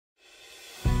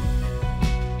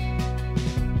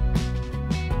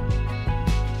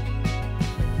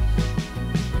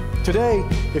Today,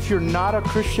 if you're not a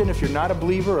Christian, if you're not a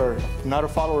believer or not a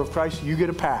follower of Christ, you get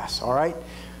a pass, all right?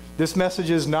 This message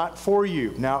is not for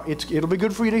you. Now, it'll be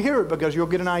good for you to hear it because you'll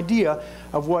get an idea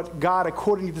of what God,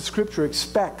 according to the Scripture,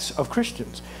 expects of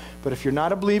Christians. But if you're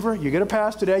not a believer, you get a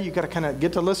pass today. You've got to kind of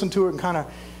get to listen to it and kind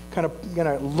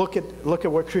of look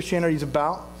at what Christianity is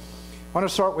about. I want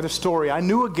to start with a story. I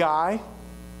knew a guy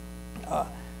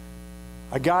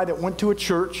that went to a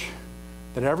church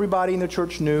that everybody in the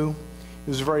church knew. He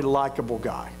was a very likable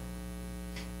guy.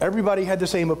 Everybody had the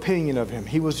same opinion of him.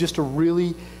 He was just a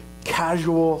really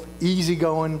casual,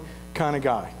 easygoing kind of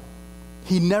guy.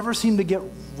 He never seemed to get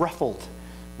rattled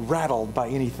by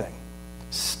anything.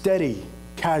 Steady,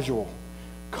 casual,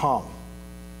 calm.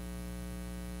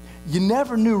 You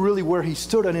never knew really where he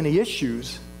stood on any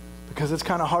issues because it's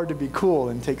kind of hard to be cool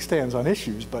and take stands on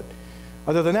issues. But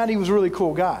other than that, he was a really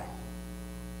cool guy.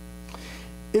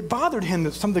 It bothered him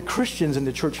that some of the Christians in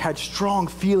the church had strong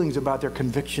feelings about their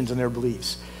convictions and their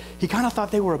beliefs. He kind of thought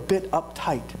they were a bit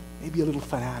uptight, maybe a little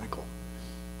fanatical.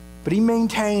 But he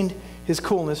maintained his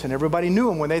coolness, and everybody knew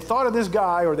him. When they thought of this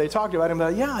guy or they talked about him,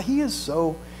 they're like, yeah, he's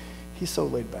so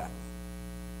laid back.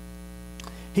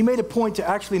 He made a point to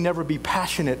actually never be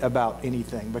passionate about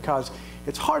anything because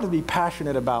it's hard to be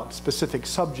passionate about specific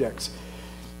subjects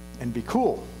and be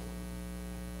cool.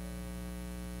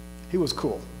 He was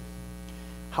cool.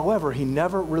 However, he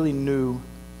never really knew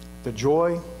the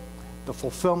joy, the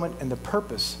fulfillment, and the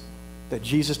purpose that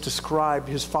Jesus described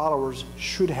his followers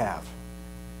should have.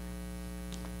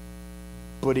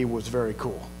 But he was very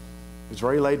cool. He was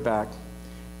very laid back,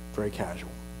 very casual.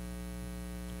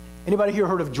 Anybody here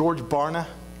heard of George Barna?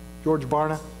 George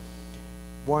Barna?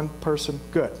 One person?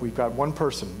 Good. We've got one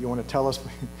person. You want to tell us?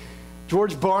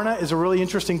 George Barna is a really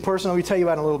interesting person. Let me tell you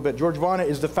about him a little bit. George Barna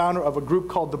is the founder of a group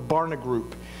called the Barna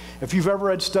Group. If you've ever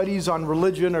read studies on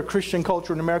religion or Christian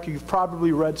culture in America, you've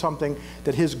probably read something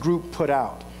that his group put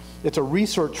out. It's a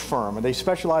research firm, and they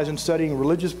specialize in studying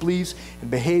religious beliefs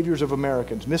and behaviors of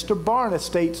Americans. Mr. Barna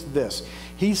states this.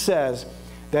 He says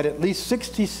that at least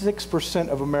 66%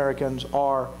 of Americans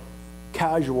are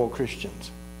casual Christians,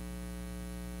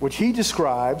 which he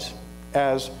describes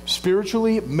as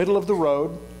spiritually middle of the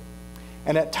road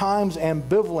and at times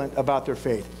ambivalent about their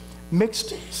faith.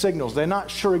 Mixed signals. They're not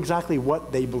sure exactly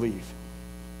what they believe.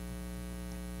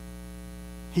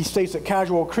 He states that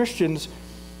casual Christians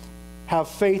have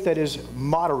faith that is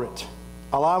moderate,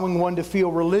 allowing one to feel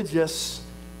religious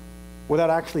without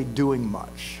actually doing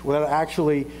much, without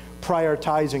actually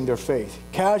prioritizing their faith.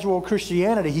 Casual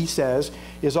Christianity, he says,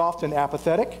 is often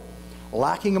apathetic,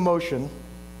 lacking emotion,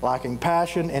 lacking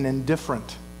passion, and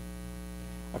indifferent.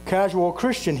 A casual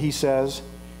Christian, he says,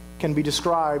 can be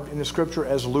described in the Scripture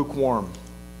as lukewarm.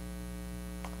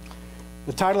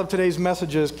 The title of today's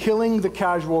message is Killing the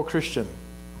Casual Christian.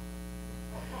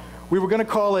 We were going to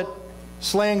call it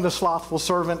Slaying the Slothful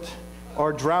Servant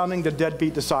or Drowning the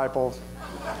Deadbeat Disciple.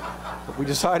 But we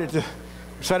decided to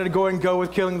go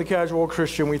with Killing the Casual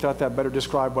Christian. We thought that better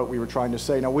described what we were trying to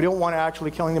say. Now, we don't want to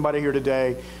actually kill anybody here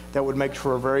today. That would make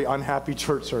for a very unhappy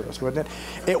church service, wouldn't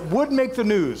it? It would make the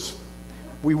news.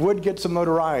 We would get some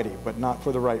notoriety, but not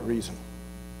for the right reason.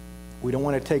 We don't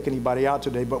want to take anybody out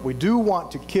today, but we do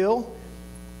want to kill,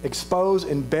 expose,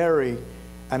 and bury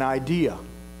an idea.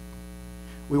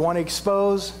 We want to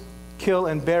expose, kill,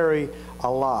 and bury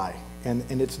a lie, and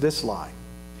it's this lie.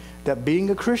 That being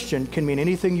a Christian can mean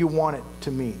anything you want it to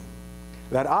mean.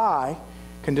 That I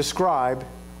can describe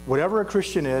whatever a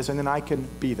Christian is, and then I can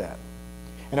be that.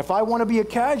 And if I want to be a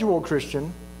casual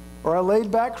Christian, or a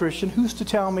laid-back Christian, who's to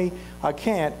tell me I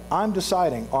can't? I'm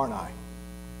deciding, aren't I?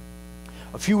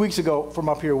 A few weeks ago from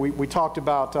up here, we talked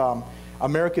about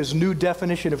America's new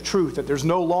definition of truth, that there's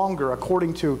no longer,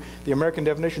 according to the American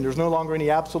definition, there's no longer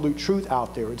any absolute truth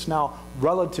out there. It's now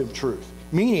relative truth,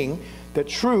 meaning that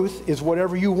truth is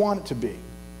whatever you want it to be.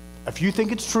 If you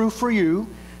think it's true for you,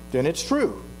 then it's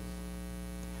true.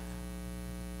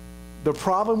 The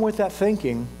problem with that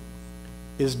thinking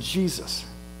is Jesus.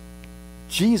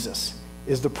 Jesus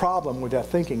is the problem with that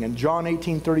thinking. In John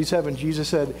 18:37, Jesus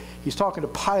said, he's talking to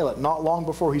Pilate not long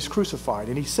before he's crucified,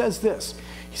 and he says this.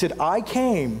 He said, I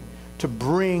came to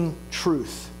bring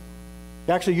truth.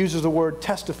 He actually uses the word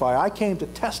testify. I came to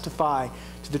testify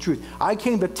to the truth. I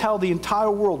came to tell the entire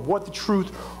world what the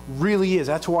truth really is.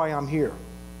 That's why I'm here.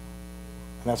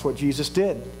 And that's what Jesus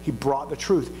did. He brought the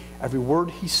truth. Every word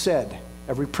he said,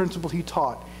 every principle he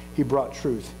taught, he brought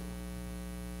truth.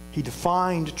 He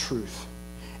defined truth.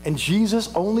 And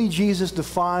only Jesus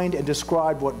defined and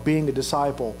described what being a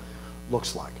disciple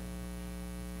looks like.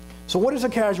 So what is a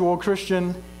casual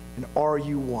Christian, and are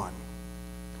you one?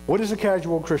 What is a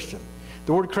casual Christian?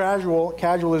 The word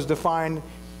casual is defined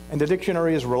And the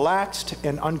dictionary is relaxed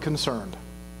and unconcerned.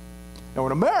 Now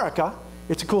in America,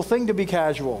 it's a cool thing to be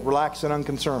casual, relaxed and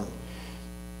unconcerned.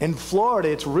 In Florida,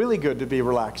 it's really good to be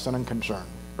relaxed and unconcerned,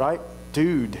 right?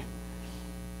 Dude,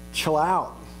 chill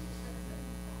out.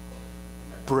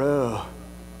 Bro.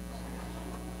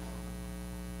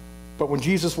 But when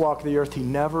Jesus walked the earth, he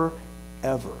never,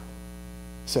 ever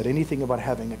said anything about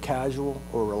having a casual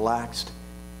or relaxed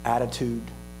attitude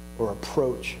or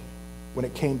approach when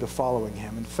it came to following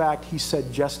him. In fact, he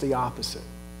said just the opposite.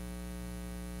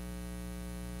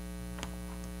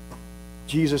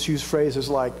 Jesus used phrases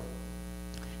like,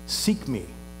 seek me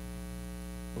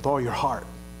with all your heart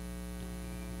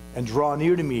and draw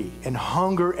near to me and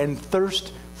hunger and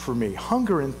thirst for me.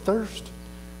 Hunger and thirst.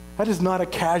 That is not a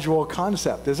casual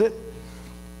concept, is it?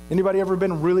 Anybody ever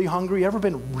been really hungry? Ever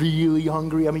been really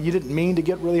hungry? I mean, you didn't mean to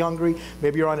get really hungry.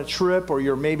 Maybe you're on a trip or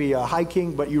you're maybe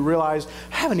hiking, but you realize,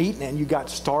 I haven't eaten, and you got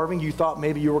starving. You thought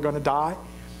maybe you were going to die.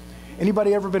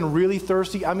 Anybody ever been really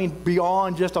thirsty? I mean,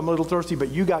 beyond just I'm a little thirsty, but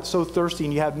you got so thirsty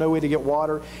and you had no way to get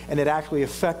water, and it actually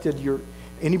affected your...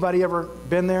 Anybody ever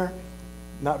been there?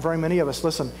 Not very many of us.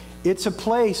 Listen, it's a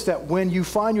place that when you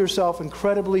find yourself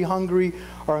incredibly hungry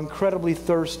or incredibly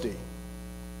thirsty,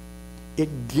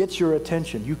 it gets your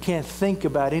attention. You can't think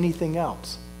about anything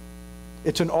else.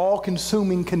 It's an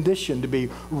all-consuming condition to be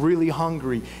really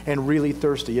hungry and really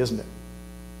thirsty, isn't it?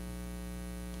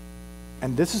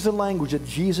 And this is the language that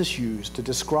Jesus used to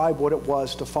describe what it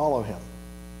was to follow him.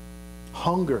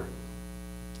 Hunger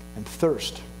and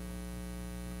thirst. Have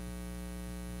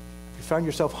you found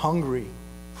yourself hungry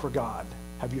for God?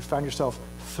 Have you found yourself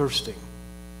thirsting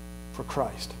for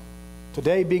Christ?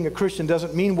 Today, being a Christian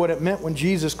doesn't mean what it meant when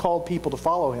Jesus called people to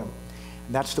follow him.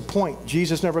 And that's the point.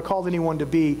 Jesus never called anyone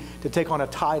to take on a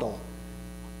title.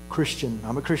 Christian,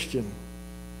 I'm a Christian.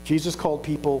 Jesus called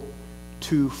people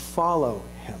to follow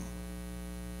him.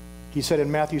 He said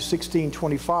in Matthew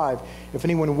 16:25, if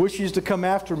anyone wishes to come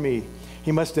after me,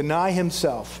 he must deny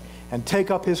himself and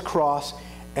take up his cross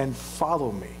and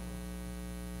follow me.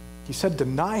 He said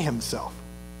deny himself.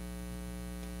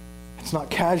 It's not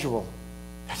casual.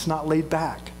 It's not laid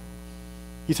back.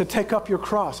 He said take up your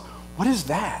cross. What is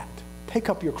that? Take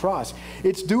up your cross.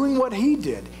 It's doing what he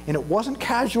did. And it wasn't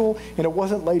casual and it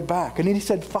wasn't laid back. And then he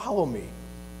said follow me.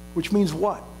 Which means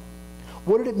what?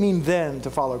 What did it mean then to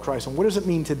follow Christ? And what does it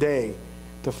mean today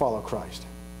to follow Christ?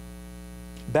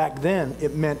 Back then,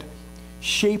 it meant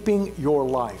shaping your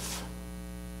life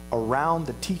around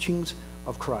the teachings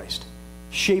of Christ.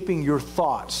 Shaping your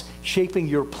thoughts, shaping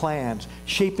your plans,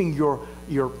 shaping your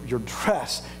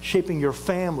dress, shaping your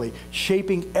family,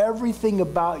 shaping everything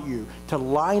about you to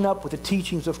line up with the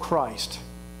teachings of Christ.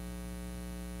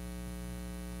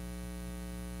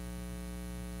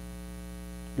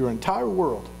 Your entire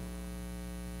world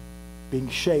being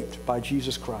shaped by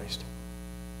Jesus Christ.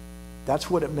 That's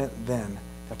what it meant then.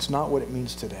 That's not what it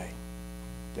means today.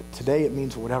 That today it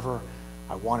means whatever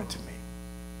I want it to mean.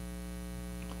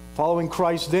 Following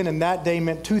Christ then in that day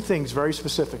meant two things very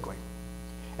specifically.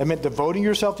 It meant devoting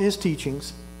yourself to his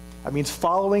teachings. That means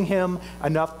following him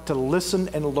enough to listen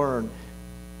and learn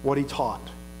what he taught.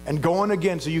 And going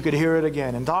again so you could hear it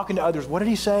again. And talking to others. What did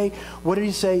he say? What did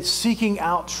he say? Seeking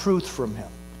out truth from him.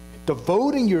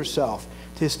 Devoting yourself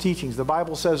to his teachings. The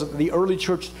Bible says that the early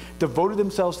church devoted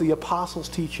themselves to the apostles'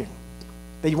 teaching.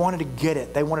 They wanted to get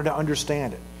it. They wanted to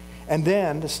understand it. And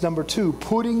then, this is number two,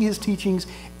 putting his teachings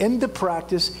into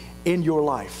practice in your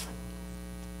life.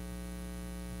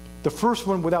 The first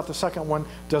one without the second one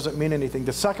doesn't mean anything.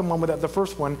 The second one without the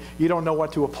first one, you don't know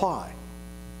what to apply.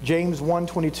 James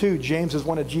 1:22, James is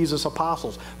one of Jesus'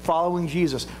 apostles, following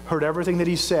Jesus, heard everything that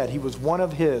he said. He was one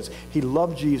of his. He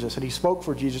loved Jesus, and he spoke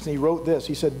for Jesus, and he wrote this.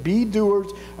 He said, be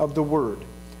doers of the word.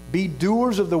 Be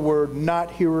doers of the word,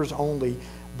 not hearers only,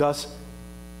 thus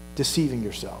deceiving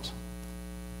yourselves.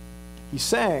 He's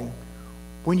saying,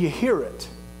 when you hear it,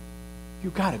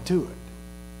 you've got to do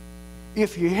it.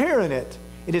 If you're hearing it,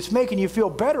 and it's making you feel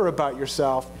better about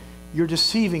yourself, you're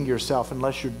deceiving yourself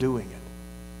unless you're doing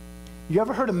it. You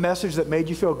ever heard a message that made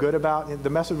you feel good about it? The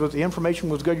message was, the information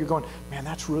was good. You're going, man,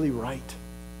 that's really right.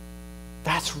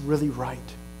 That's really right.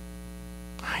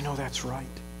 I know that's right.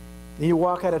 And you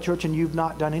walk out of church and you've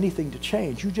not done anything to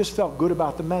change. You just felt good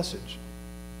about the message.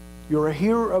 You're a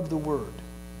hearer of the word.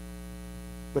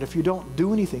 But if you don't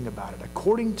do anything about it,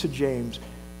 according to James,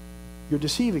 you're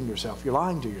deceiving yourself. You're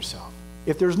lying to yourself.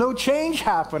 If there's no change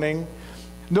happening,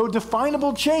 no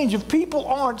definable change, if people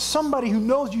aren't somebody who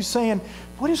knows you saying,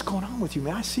 what is going on with you,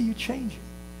 man? I see you changing.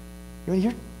 I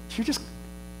mean,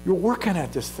 you're working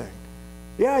at this thing.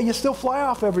 Yeah, you still fly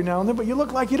off every now and then, but you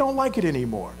look like you don't like it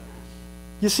anymore.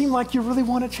 You seem like you really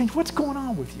want to change. What's going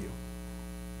on with you?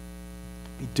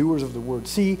 Be doers of the word.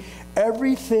 See,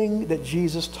 everything that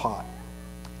Jesus taught,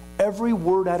 every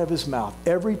word out of his mouth,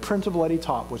 every principle that he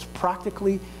taught was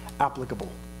practically applicable.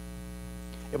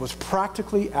 It was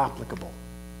practically applicable.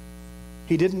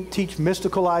 He didn't teach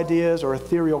mystical ideas or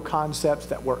ethereal concepts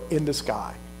that were in the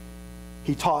sky.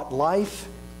 He taught life,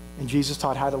 and Jesus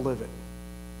taught how to live it.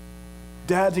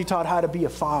 Dads, he taught how to be a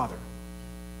father,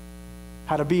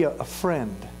 how to be a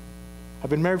friend. I've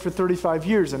been married for 35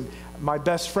 years, and my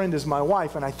best friend is my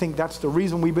wife, and I think that's the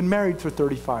reason we've been married for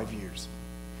 35 years.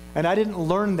 And I didn't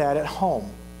learn that at home.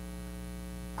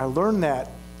 I learned that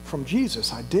from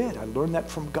Jesus. I did. I learned that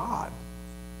from God.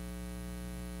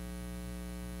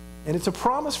 And it's a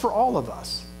promise for all of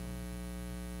us.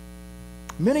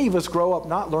 Many of us grow up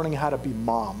not learning how to be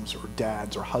moms or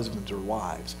dads or husbands or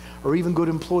wives or even good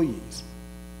employees.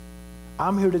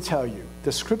 I'm here to tell you,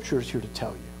 the scripture is here to tell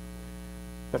you,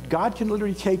 that God can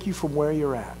literally take you from where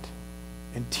you're at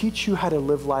and teach you how to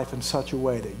live life in such a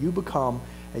way that you become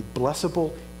a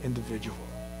blessable individual.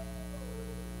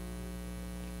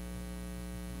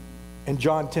 In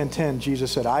John 10:10,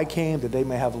 Jesus said, I came that they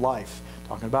may have life.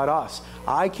 Talking about us.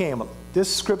 I came.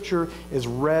 This scripture is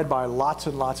read by lots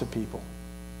and lots of people.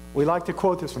 We like to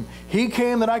quote this one. He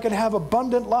came that I could have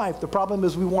abundant life. The problem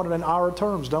is we want it in our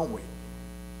terms, don't we?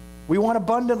 We want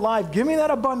abundant life. Give me that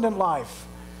abundant life.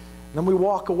 And then we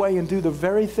walk away and do the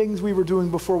very things we were doing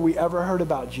before we ever heard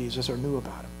about Jesus or knew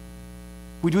about him.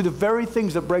 We do the very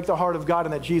things that break the heart of God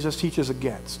and that Jesus teaches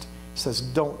against. He says,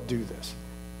 don't do this.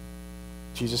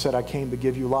 Jesus said, I came to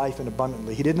give you life and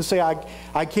abundantly. He didn't say,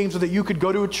 I came so that you could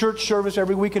go to a church service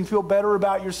every week and feel better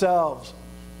about yourselves.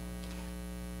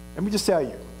 Let me just tell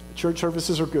you, the church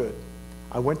services are good.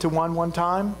 I went to one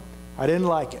time. I didn't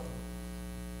like it.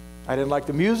 I didn't like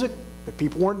the music. The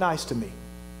people weren't nice to me.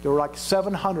 There were like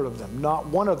 700 of them. Not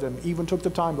one of them even took the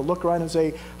time to look around and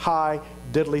say, hi,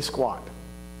 diddly squat.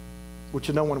 Which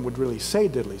no one would really say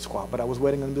diddly squat, but I was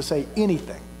waiting on them to say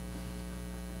anything.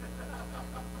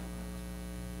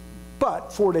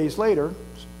 But 4 days later,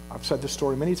 I've said this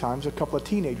story many times, a couple of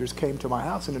teenagers came to my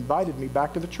house and invited me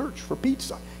back to the church for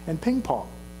pizza and ping pong.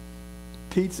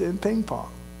 Pizza and ping pong.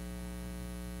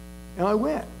 And I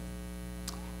went.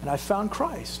 And I found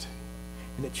Christ.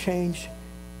 And it changed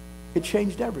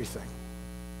everything.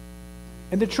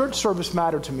 And the church service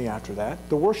mattered to me after that.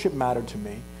 The worship mattered to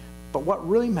me. But what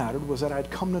really mattered was that I'd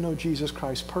come to know Jesus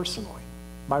Christ personally.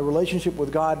 My relationship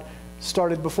with God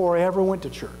started before I ever went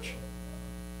to church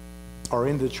or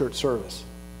into the church service.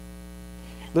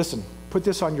 Listen, put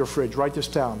this on your fridge. Write this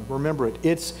down. Remember it.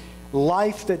 It's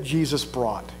life that Jesus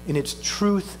brought, and it's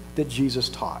truth that Jesus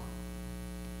taught.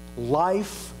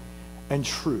 Life and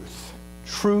truth.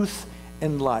 Truth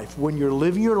and life. When you're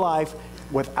living your life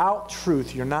without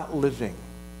truth, you're not living.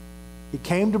 He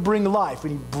came to bring life,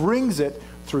 and he brings it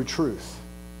through truth.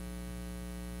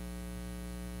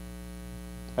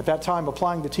 At that time,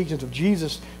 applying the teachings of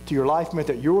Jesus to your life meant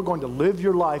that you were going to live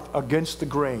your life against the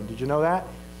grain. Did you know that?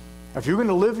 If you're going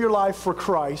to live your life for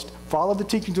Christ, follow the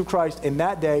teachings of Christ, in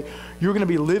that day, you're going to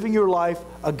be living your life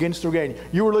against the grain.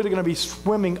 You were literally going to be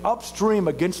swimming upstream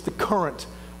against the current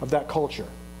of that culture.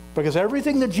 Because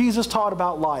everything that Jesus taught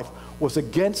about life was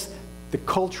against the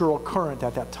cultural current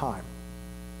at that time.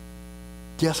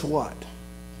 Guess what?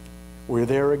 We're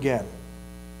there again.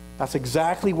 That's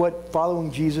exactly what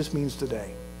following Jesus means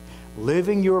today.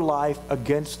 Living your life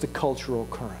against the cultural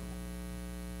current.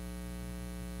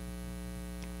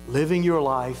 Living your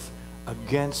life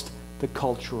against the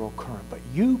cultural current. But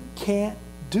you can't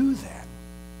do that.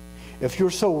 If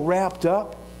you're so wrapped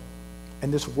up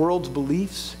in this world's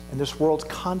beliefs, in this world's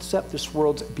concept, this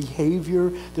world's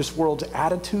behavior, this world's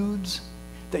attitudes,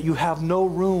 that you have no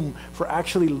room for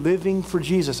actually living for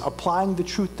Jesus, applying the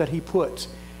truth that he puts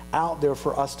out there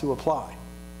for us to apply.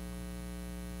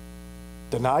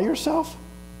 Deny yourself.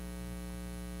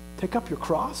 Take up your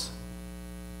cross.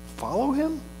 Follow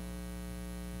him.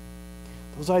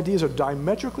 Those ideas are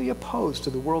diametrically opposed to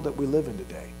the world that we live in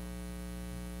today.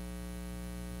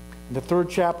 In the 3rd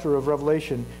chapter of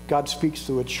Revelation, God speaks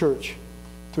to a church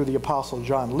through the Apostle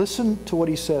John. Listen to what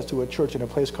he says to a church in a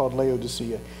place called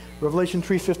Laodicea. Revelation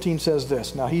 3:15 says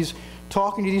this. Now he's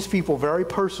talking to these people very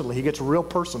personally. He gets real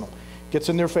personal. Gets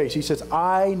in their face. He says,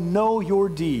 I know your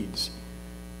deeds.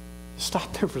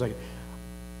 Stop there for a second.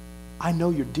 I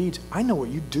know your deeds. I know what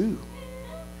you do.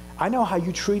 I know how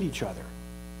you treat each other.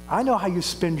 I know how you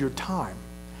spend your time.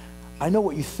 I know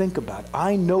what you think about.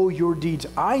 I know your deeds.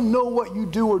 I know what you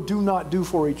do or do not do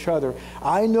for each other.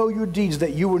 I know your deeds,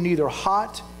 that you were neither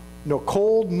hot, nor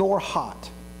cold, nor hot.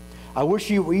 I wish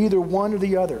you were either one or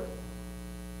the other.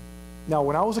 Now,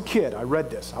 when I was a kid, I read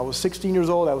this. I was 16 years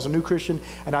old. I was a new Christian,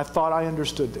 and I thought I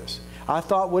understood this. I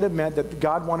thought would have meant that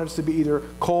God wanted us to be either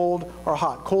cold or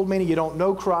hot. Cold meaning you don't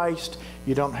know Christ,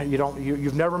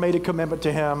 you've never made a commitment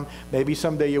to Him. Maybe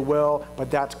someday you will,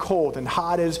 but that's cold. And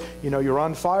hot is, you're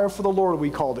on fire for the Lord, we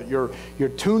called it. You're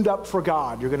tuned up for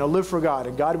God. You're going to live for God.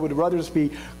 And God would rather us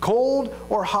be cold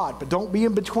or hot, but don't be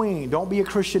in between. Don't be a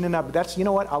Christian in that. But that's,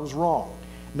 I was wrong.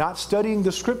 Not studying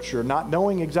the Scripture, not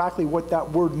knowing exactly what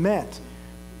that word meant,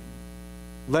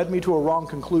 led me to a wrong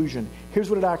conclusion. Here's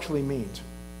what it actually means.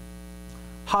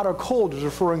 Hot or cold is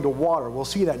referring to water. We'll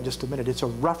see that in just a minute. It's a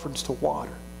reference to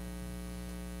water.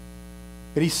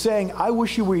 And he's saying, I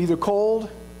wish you were either cold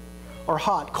or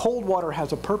hot. Cold water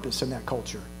has a purpose in that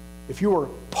culture. If you were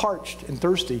parched and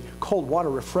thirsty, cold water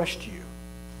refreshed you.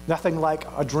 Nothing like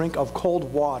a drink of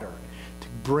cold water to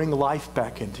bring life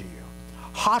back into you.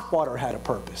 Hot water had a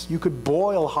purpose. You could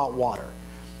boil hot water.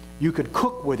 You could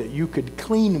cook with it. You could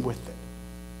clean with it.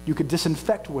 You could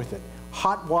disinfect with it.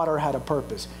 Hot water had a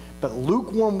purpose. But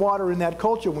lukewarm water in that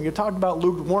culture, when you're talking about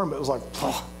lukewarm, it was like,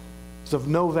 it's of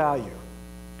no value.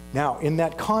 Now, in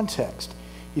that context,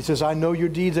 he says, I know your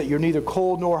deeds, that you're neither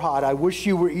cold nor hot. I wish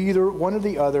you were either one or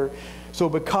the other. So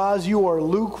because you are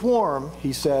lukewarm,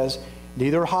 he says,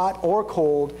 neither hot or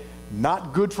cold,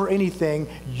 not good for anything,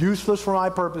 useless for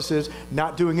my purposes,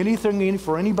 not doing anything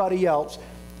for anybody else,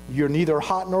 you're neither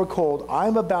hot nor cold,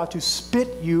 I'm about to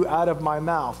spit you out of my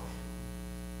mouth.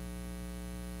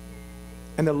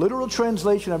 And the literal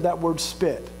translation of that word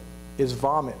spit is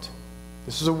vomit.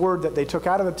 This is a word that they took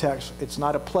out of the text. It's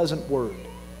not a pleasant word.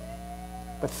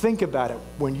 But think about it.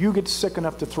 When you get sick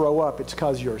enough to throw up, it's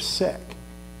because you're sick.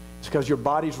 It's because your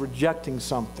body's rejecting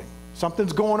something.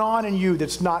 Something's going on in you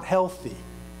that's not healthy.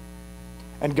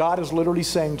 And God is literally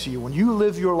saying to you, when you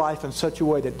live your life in such a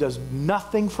way that does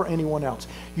nothing for anyone else,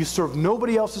 you serve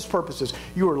nobody else's purposes,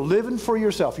 you are living for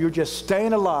yourself, you're just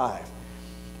staying alive.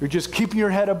 You're just keeping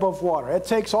your head above water. It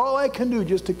takes all I can do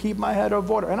just to keep my head above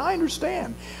water. And I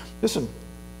understand. Listen,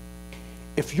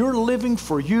 if you're living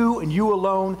for you and you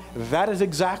alone, that is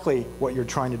exactly what you're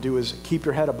trying to do, is keep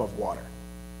your head above water.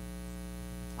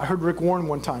 I heard Rick Warren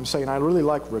one time say, and I really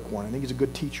like Rick Warren. I think he's a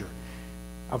good teacher.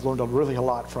 I've learned really a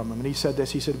lot from him. And he said this.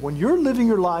 He said, when you're living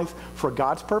your life for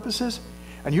God's purposes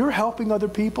and you're helping other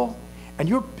people, and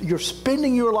you're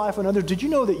spending your life on others, did you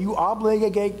know that you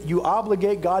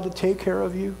obligate God to take care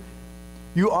of you?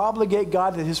 You obligate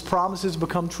God that His promises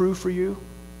become true for you.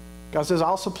 God says,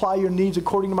 I'll supply your needs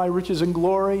according to my riches and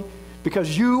glory,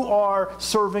 because you are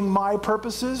serving my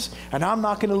purposes, and I'm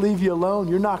not going to leave you alone.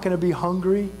 You're not going to be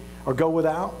hungry or go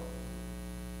without.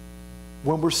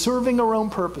 When we're serving our own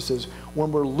purposes,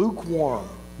 when we're lukewarm,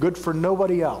 good for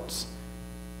nobody else,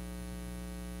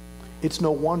 it's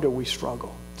no wonder we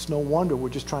struggle. It's no wonder we're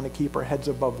just trying to keep our heads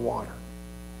above water.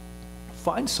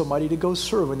 Find somebody to go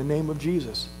serve in the name of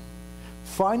Jesus.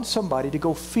 Find somebody to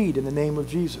go feed in the name of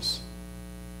Jesus.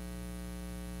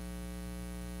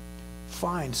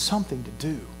 Find something to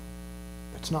do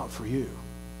that's not for you.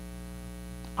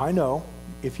 I know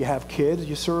if you have kids,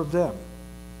 you serve them.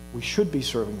 We should be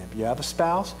serving them. If you have a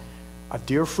spouse, a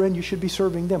dear friend, you should be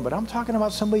serving them. But I'm talking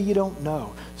about somebody you don't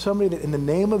know. Somebody that in the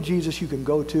name of Jesus you can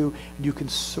go to and you can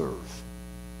serve.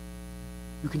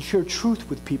 You can share truth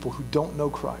with people who don't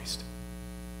know Christ.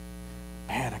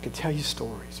 Man, I could tell you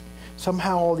stories.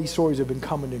 Somehow all these stories have been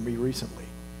coming to me recently.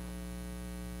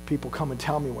 People come and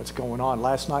tell me what's going on.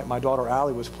 Last night, my daughter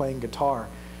Allie was playing guitar.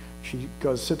 She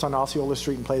sits on Osceola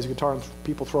Street and plays guitar, and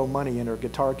people throw money in her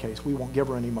guitar case. We won't give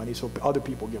her any money, so other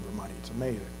people give her money. It's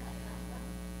amazing.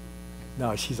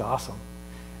 No, she's awesome.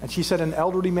 And she said an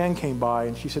elderly man came by,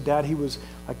 and she said, Dad, he was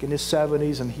like in his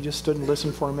 70s, and he just stood and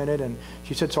listened for a minute. And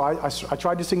she said, so I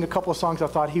tried to sing a couple of songs I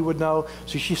thought he would know.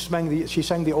 So she sang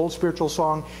the old spiritual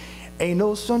song, Ain't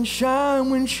No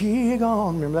Sunshine When She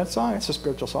Gone. Remember that song? It's a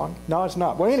spiritual song. No, it's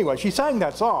not. Well, anyway, she sang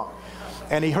that song.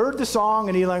 And he heard the song,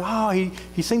 and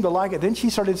he seemed to like it. Then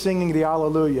she started singing the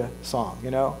Hallelujah song,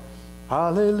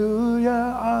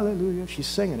 Hallelujah, hallelujah. She's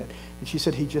singing it. And she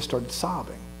said he just started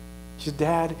sobbing. She said,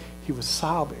 Dad, he was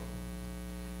sobbing.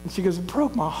 And she goes, it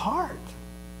broke my heart.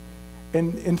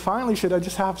 And finally she said, I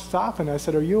just have to stop. And I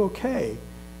said, are you okay?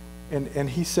 And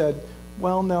he said,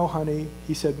 well, no, honey.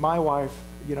 He said, my wife,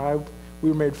 we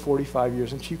were married 45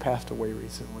 years, and she passed away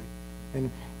recently.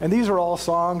 And these are all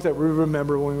songs that we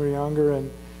remember when we were younger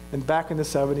and back in the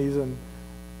 70s.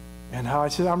 And how I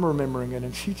said, I'm remembering it.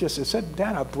 And she just said,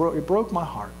 Dad, it broke my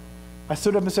heart. I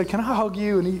stood up and said, can I hug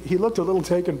you? And he looked a little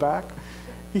taken back.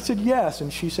 He said, yes.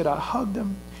 And she said, I hugged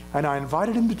him, and I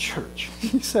invited him to church.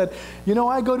 He said,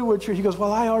 I go to a church. He goes,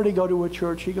 well, I already go to a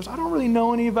church. He goes, I don't really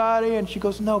know anybody. And she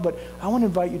goes, no, but I want to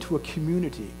invite you to a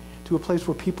community, to a place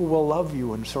where people will love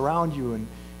you and surround you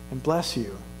and bless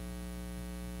you.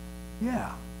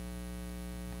 Yeah.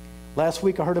 Last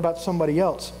week I heard about somebody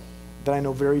else that I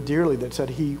know very dearly that said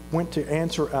he went to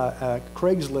answer a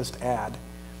Craigslist ad,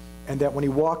 and that when he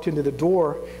walked into the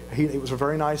door, it was a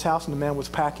very nice house, and the man was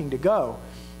packing to go.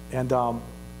 And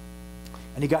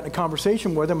he got in a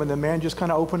conversation with him, and the man just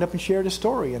kind of opened up and shared his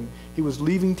story. And he was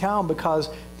leaving town because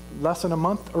less than a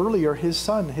month earlier, his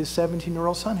son, his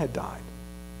 17-year-old son, had died.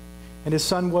 And his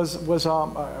son had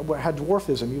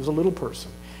dwarfism. He was a little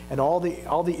person. And all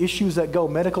the issues that go,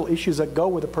 medical issues that go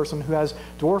with a person who has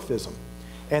dwarfism.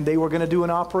 And they were going to do an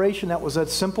operation that was a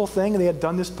simple thing. They had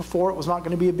done this before. It was not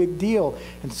going to be a big deal.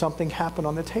 And something happened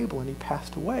on the table, and he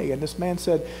passed away. And this man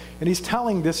said, and he's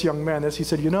telling this young man this, he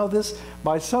said, you know this,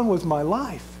 my son was my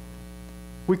life.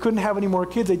 We couldn't have any more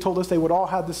kids. They told us they would all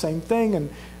have the same thing, and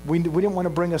we didn't want to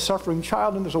bring a suffering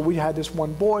child in, so we had this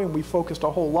one boy, and we focused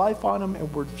our whole life on him,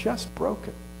 and we're just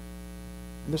broken.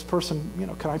 And this person,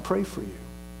 can I pray for you?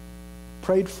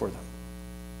 Prayed for them.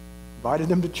 Invited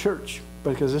them to church,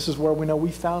 because this is where we know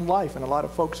we found life, and a lot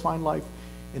of folks find life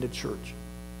in a church.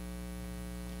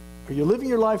 Are you living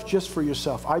your life just for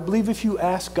yourself? I believe if you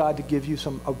ask God to give you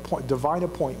some divine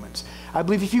appointments, I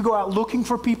believe if you go out looking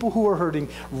for people who are hurting,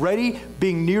 ready,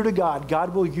 being near to God,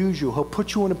 God will use you. He'll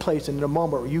put you in a place and in a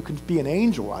moment where you can be an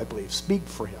angel, I believe, speak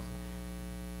for him,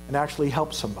 and actually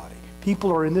help somebody.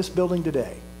 People are in this building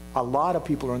today. A lot of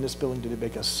people are in this building today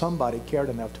because somebody cared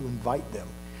enough to invite them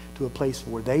to a place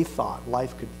where they thought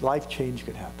life change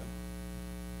could happen.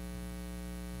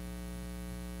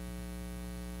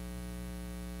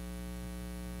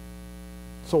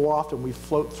 So often we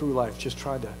float through life just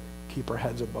trying to keep our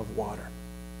heads above water.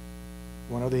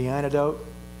 You want to know the antidote?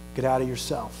 Get out of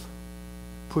yourself.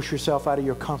 Push yourself out of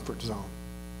your comfort zone.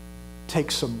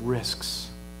 Take some risks.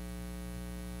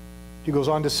 He goes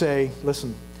on to say,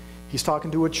 listen, he's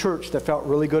talking to a church that felt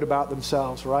really good about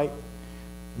themselves, right?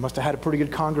 They must have had a pretty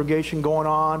good congregation going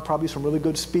on, probably some really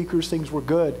good speakers, things were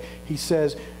good. He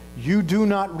says, you do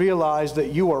not realize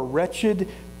that you are wretched,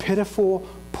 pitiful,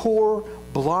 poor,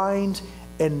 blind,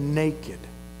 and naked.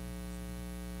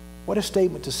 What a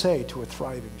statement to say to a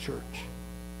thriving church.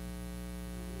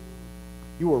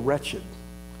 You are wretched.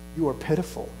 You are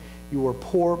pitiful. You are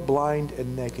poor, blind,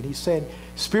 and naked. He's saying,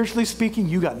 spiritually speaking,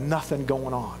 you got nothing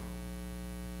going on.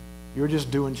 You're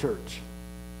just doing church.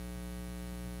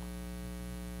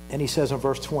 And he says in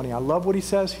verse 20, I love what he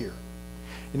says here.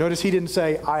 You notice he didn't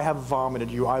say, I have vomited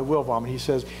you, I will vomit. He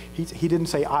says, he didn't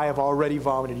say, I have already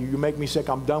vomited you, you make me sick,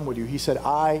 I'm done with you. He said,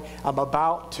 I am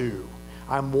about to.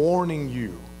 I'm warning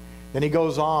you. Then he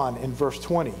goes on in verse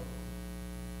 20,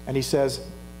 and he says,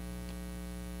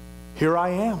 here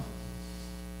I am.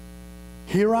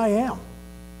 Here I am.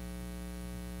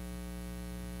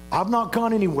 I've not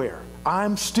gone anywhere.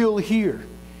 I'm still here.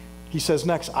 He says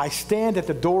next, I stand at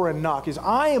the door and knock. He says,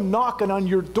 I am knocking on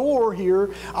your door here.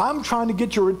 I'm trying to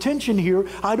get your attention here.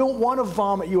 I don't want to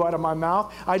vomit you out of my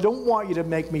mouth. I don't want you to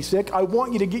make me sick. I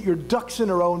want you to get your ducks in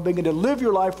a row and begin to live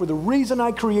your life for the reason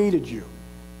I created you.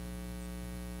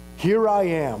 Here I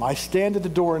am. I stand at the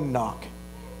door and knock.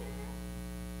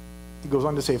 He goes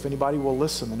on to say, if anybody will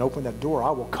listen and open that door,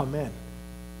 I will come in.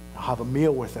 I'll have a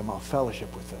meal with them. I'll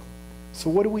fellowship with them. So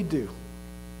what do we do?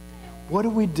 What do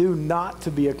we do not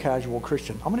to be a casual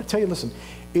Christian? I'm going to tell you, listen,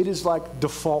 it is like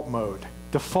default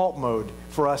mode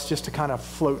for us just to kind of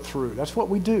float through. That's what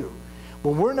we do.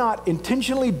 When we're not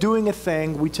intentionally doing a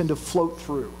thing, we tend to float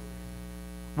through.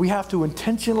 We have to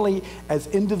intentionally, as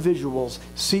individuals,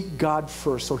 seek God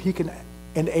first so he can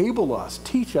enable us,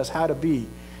 teach us how to be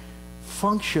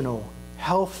functional,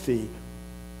 healthy,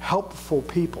 helpful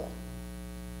people.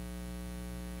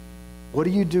 What do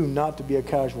you do not to be a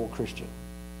casual Christian?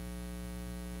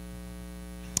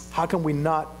 How can we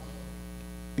not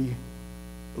be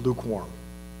lukewarm?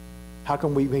 How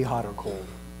can we be hot or cold?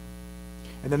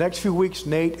 In the next few weeks,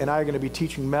 Nate and I are going to be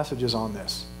teaching messages on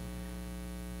this.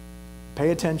 Pay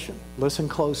attention. Listen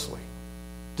closely.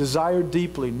 Desire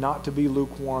deeply not to be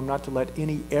lukewarm, not to let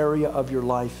any area of your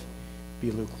life be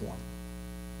lukewarm.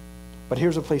 But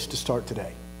here's a place to start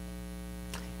today.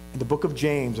 In the book of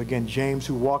James, again, James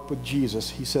who walked with Jesus,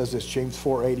 he says this, James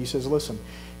 4:8, he says, listen,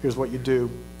 here's what you do.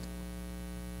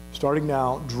 Starting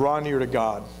now, draw near to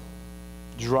God.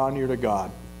 Draw near to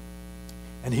God.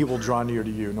 And he will draw near to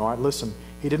you. No, listen,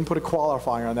 he didn't put a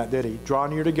qualifier on that, did he? Draw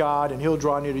near to God and he'll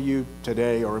draw near to you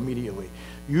today or immediately.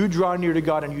 You draw near to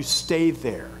God and you stay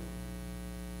there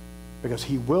because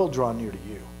he will draw near to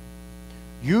you.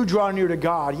 You draw near to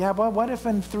God. Yeah, but what if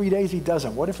in 3 days he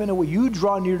doesn't? What if in a week? You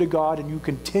draw near to God and you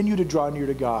continue to draw near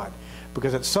to God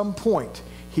because at some point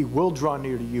he will draw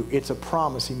near to you. It's a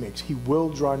promise he makes. He will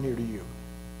draw near to you.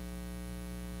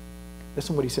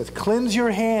 Listen what he says. Cleanse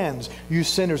your hands, you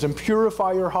sinners, and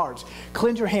purify your hearts.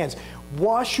 Cleanse your hands.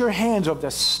 Wash your hands of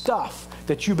the stuff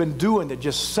that you've been doing that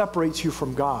just separates you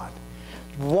from God.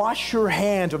 Wash your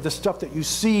hands of the stuff that you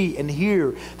see and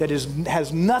hear that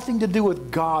has nothing to do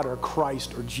with God or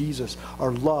Christ or Jesus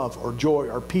or love or joy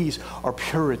or peace or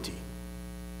purity.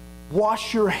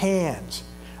 Wash your hands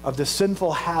of the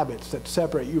sinful habits that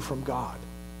separate you from God.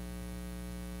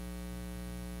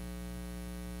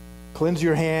 Cleanse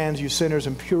your hands, you sinners,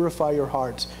 and purify your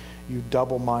hearts, you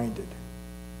double-minded.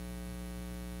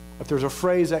 If there's a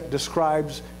phrase that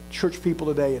describes church people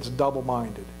today, it's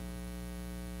double-minded.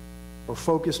 We're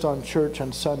focused on church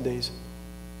on Sundays,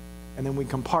 and then we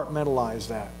compartmentalize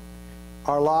that.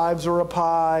 Our lives are a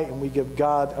pie, and we give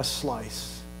God a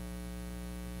slice.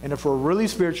 And if we're really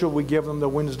spiritual, we give them the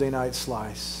Wednesday night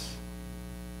slice.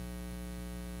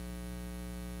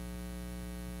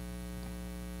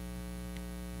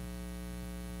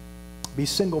 Be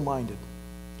single-minded.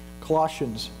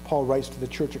 Colossians, Paul writes to the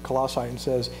church at Colossae and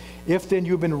says, if then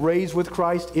you've been raised with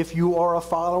Christ, if you are a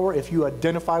follower, if you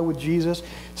identify with Jesus,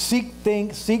 seek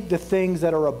the things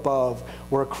that are above,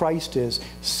 where Christ is,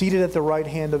 seated at the right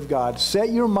hand of God.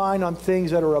 Set your mind on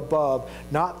things that are above,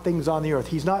 not things on the earth.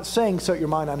 He's not saying set your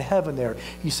mind on heaven there.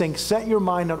 He's saying set your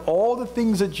mind on all the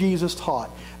things that Jesus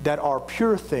taught that are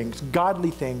pure things,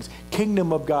 godly things,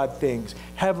 kingdom of God things,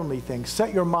 heavenly things.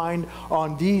 Set your mind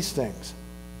on these things.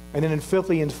 And then in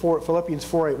Philippians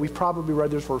 4:8, we've probably read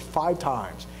this verse 5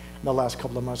 times in the last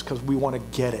couple of months because we want to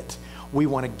get it. We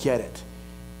want to get it.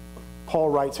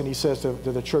 Paul writes and he says to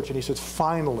the church, and he says,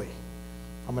 finally,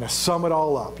 I'm going to sum it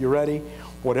all up. You ready?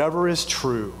 Whatever is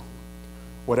true,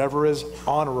 whatever is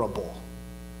honorable,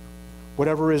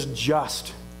 whatever is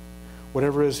just,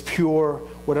 whatever is pure,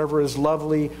 whatever is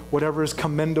lovely, whatever is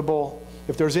commendable,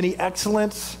 if there's any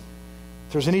excellence,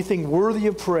 if there's anything worthy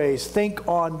of praise, think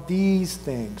on these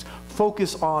things.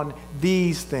 Focus on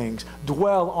these things.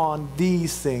 Dwell on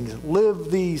these things.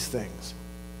 Live these things.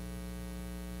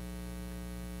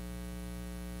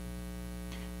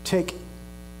 Take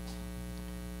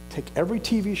every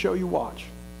TV show you watch.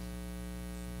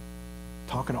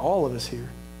 Talking to all of us here.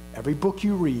 Every book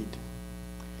you read.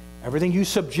 Everything you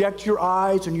subject your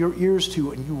eyes and your ears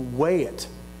to, and you weigh it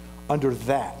under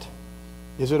that.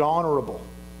 Is it honorable?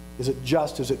 Is it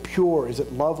just? Is it pure? Is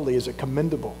it lovely? Is it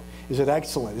commendable? Is it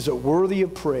excellent? Is it worthy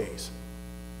of praise?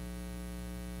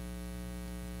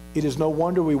 It is no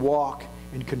wonder we walk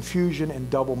in confusion and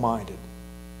double-minded,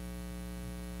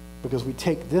 because we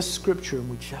take this scripture and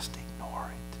we just ignore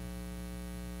it.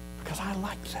 Because I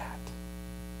like that.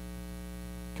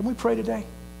 Can we pray today?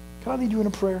 Can I lead you in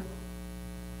a prayer?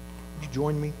 Would you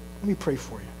join me? Let me pray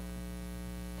for you.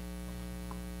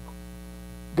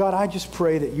 God, I just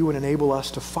pray that you would enable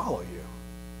us to follow you.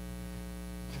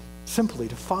 Simply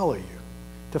to follow you.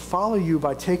 To follow you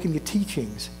by taking the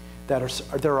teachings that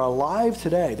are alive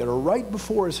today, that are right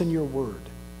before us in your word.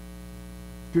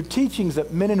 Your teachings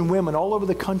that men and women all over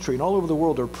the country and all over the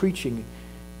world are preaching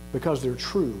because they're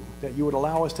true. That you would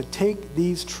allow us to take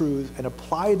these truths and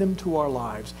apply them to our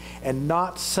lives and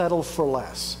not settle for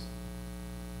less.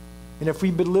 And if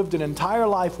we've lived an entire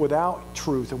life without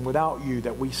truth and without you,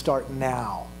 that we start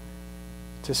now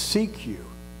to seek you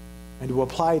and to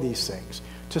apply these things.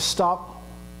 To stop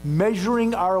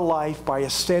measuring our life by a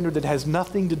standard that has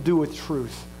nothing to do with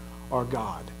truth or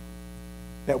God.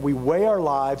 That we weigh our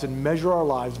lives and measure our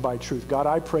lives by truth. God,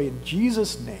 I pray in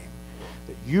Jesus' name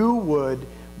that you would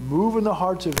move in the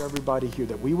hearts of everybody here,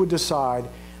 that we would decide,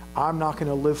 I'm not going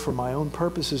to live for my own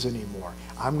purposes anymore.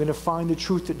 I'm going to find the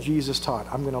truth that Jesus taught.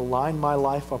 I'm going to line my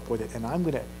life up with it, and I'm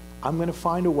going to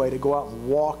find a way to go out and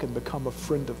walk and become a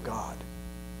friend of God.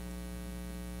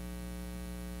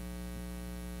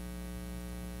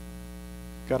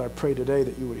 God, I pray today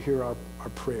that you would hear our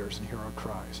prayers and hear our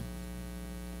cries.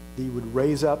 That you would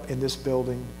raise up in this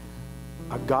building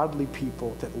a godly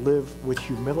people that live with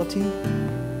humility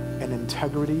and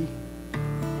integrity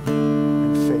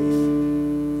and faith.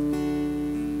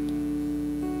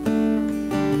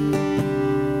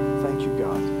 Thank you,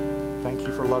 God. Thank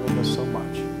you for loving us so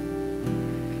much.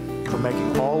 For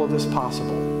making all of this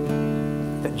possible.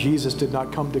 That Jesus did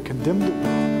not come to condemn the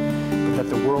world, but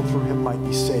that the world through him might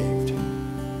be saved.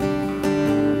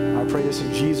 I pray this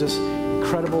in Jesus'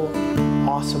 incredible,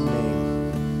 awesome name.